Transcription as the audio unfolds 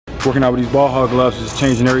Working out with these ball hog gloves is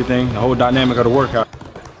changing everything, the whole dynamic of the workout.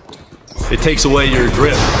 It takes away your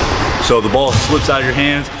grip, so the ball slips out of your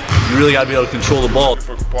hands. You really got to be able to control the ball.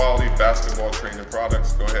 For quality basketball training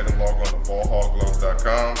products, go ahead and log on to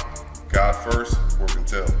ballhoggloves.com. God first, work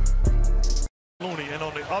until. Looney, and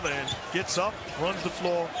on the other end, gets up, runs the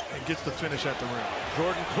floor, and gets the finish at the rim.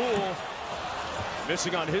 Jordan Poole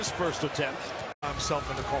missing on his first attempt. Himself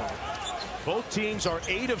in the corner. Both teams are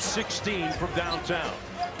 8 of 16 from downtown.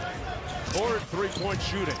 Torrid three-point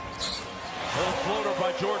shooting. Full floater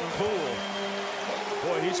by Jordan Poole.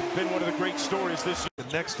 Boy, he's been one of the great stories this year.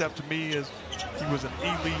 The next step to me is he was an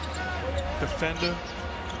elite defender.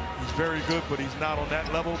 He's very good, but he's not on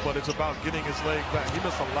that level, but it's about getting his leg back. He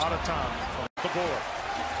missed a lot of time from the board.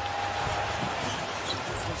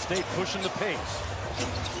 State pushing the pace.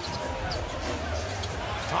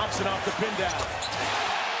 Thompson off the pin down.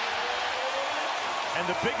 And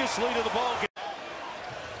the biggest lead of the ball game.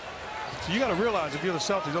 So you got to realize if you're the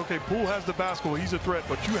Celtics, okay, Poole has the basketball, he's a threat,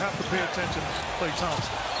 but you have to pay attention to Klay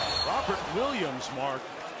Thompson. Robert Williams, Mark,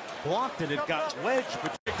 blocked and it got wedged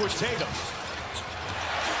between Tatum.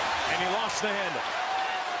 And he lost the handle.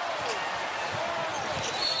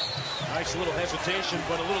 Nice little hesitation,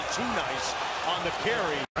 but a little too nice on the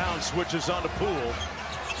carry. Brown switches on to Poole.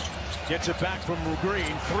 Gets it back from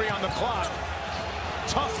Green. 3 on the clock.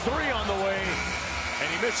 Tough 3 on the way. And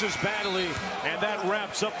he misses badly. And that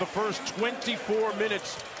wraps up the first 24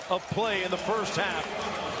 minutes of play in the first half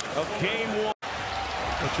of game 1.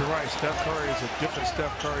 But you're right, Steph Curry is a different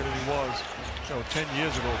Steph Curry than he was 10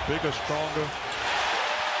 years ago. Bigger, stronger.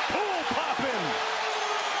 Poole popping.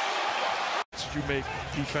 You make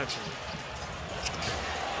defensively.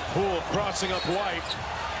 Poole crossing up White.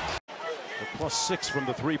 The +6 from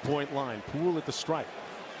the three-point line. Poole at the stripe.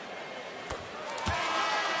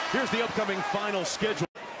 Here's the upcoming final schedule.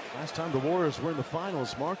 Last time the Warriors were in the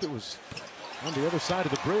finals, Mark, it was on the other side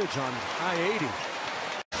of the bridge on I-80.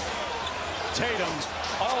 Tatum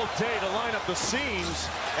all day to line up the seams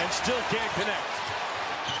and still can't connect.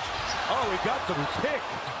 Oh, he got the pick.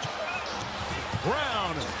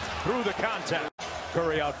 Brown through the contact.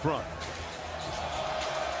 Curry out front.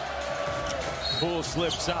 Poole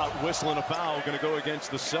slips out, whistling a foul, going to go against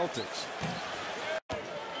the Celtics.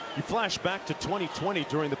 You flash back to 2020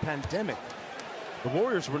 during the pandemic. The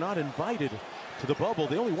Warriors were not invited to the bubble.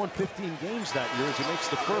 They only won 15 games that year as he makes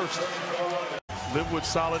the first. Live with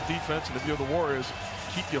solid defense, and if you're the Warriors,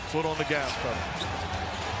 keep your foot on the gas pedal.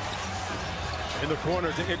 In the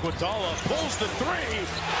corner to Iguodala, pulls the 3.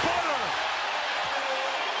 Butter!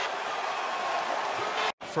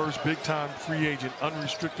 First big-time free agent,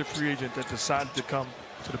 unrestricted free agent that decided to come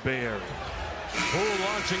to the Bay Area. Poole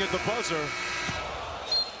launching at the buzzer.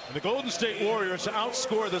 And the Golden State Warriors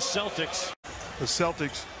outscore the Celtics. The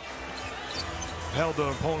Celtics held the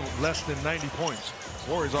opponent with less than 90 points.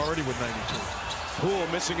 Warriors already with 92. Poole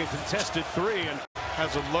missing a contested 3 and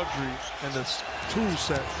has a luxury and the tool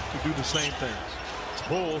set to do the same things.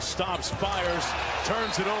 Poole stops, fires,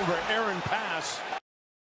 turns it over. Aaron pass.